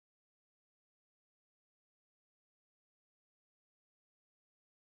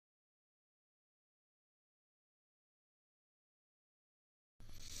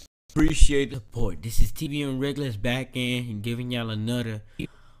Appreciate the support. This is TV and Regulars back in and giving y'all another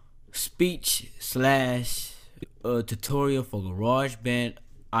speech slash tutorial for GarageBand,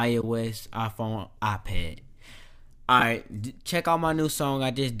 iOS, iPhone, iPad. Alright, check out my new song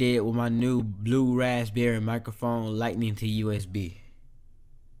I just did with my new blue raspberry microphone, lightning to USB.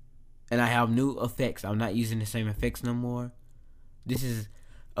 And I have new effects. I'm not using the same effects no more. This is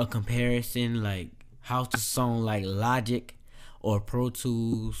a comparison like how to sound like Logic or Pro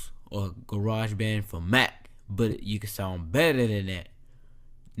Tools or GarageBand for Mac, but you can sound better than that.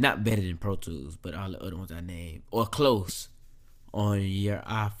 Not better than Pro Tools, but all the other ones I named, or close, on your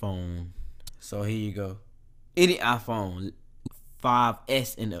iPhone. So here you go. Any iPhone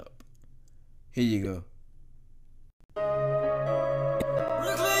 5S and up. Here you go.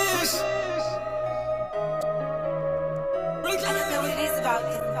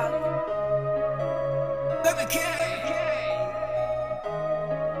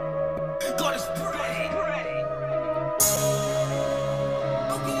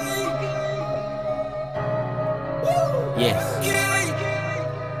 Yes.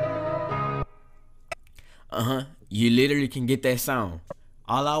 You literally can get that sound.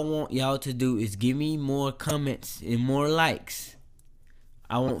 All I want y'all to do is give me more comments and more likes.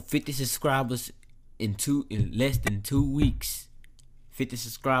 I want 50 subscribers in less than 2 weeks. 50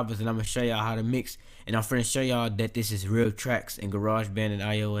 subscribers, and I'm gonna show y'all how to mix. And I'm finna show y'all that this is real tracks in GarageBand and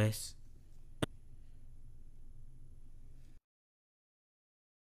iOS.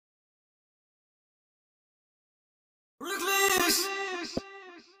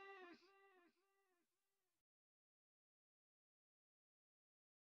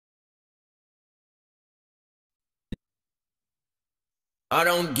 I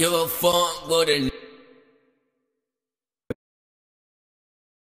don't give a fuck what a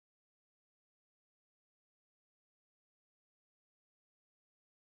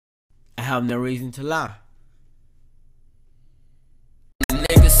I have no reason to lie.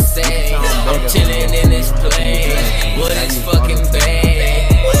 Niggas say I'm chillin' in this place, but it's fucking bad.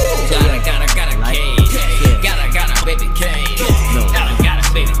 Got a cage, got a baby cage, got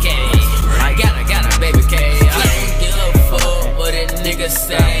a baby cage, got a baby cage. I don't give a fuck what a nigga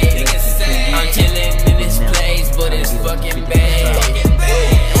say. I'm chillin' in this place, but it's fucking bad.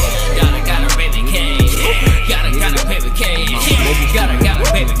 Got a baby cage, got a baby cage, got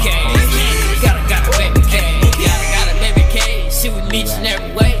a baby cage, got a baby cage, got a baby cage. Shooting each and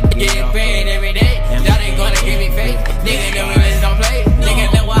every way, get paid every day. Y'all ain't gonna give me faith. Nigga know we don't play.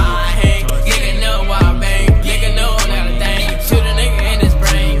 Nigga know why I hang. Nigga know why I bang. Nigga know not a thing. Shoot a nigga in his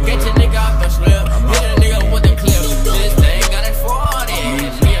brain. Get your nigga off the slip. Hit a nigga with the clip. This thing got it 40.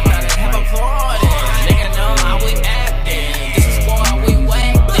 We about to have a party. Nigga know how we acting. This is why we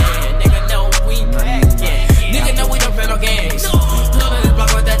whacking. Nigga know we packing. Nigga know we don't play no games. Look at this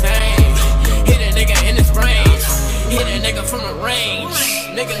block with that thing. Hit a nigga in his brain. Hit a nigga from the range.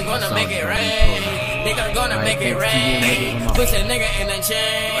 Nigga gonna make it rain. Nigga gonna make it rain. Push a nigga in the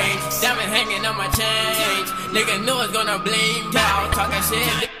chain. Diamond hanging on my chain. Nigga knew it's gonna bleed out. Talking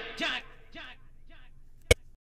shit.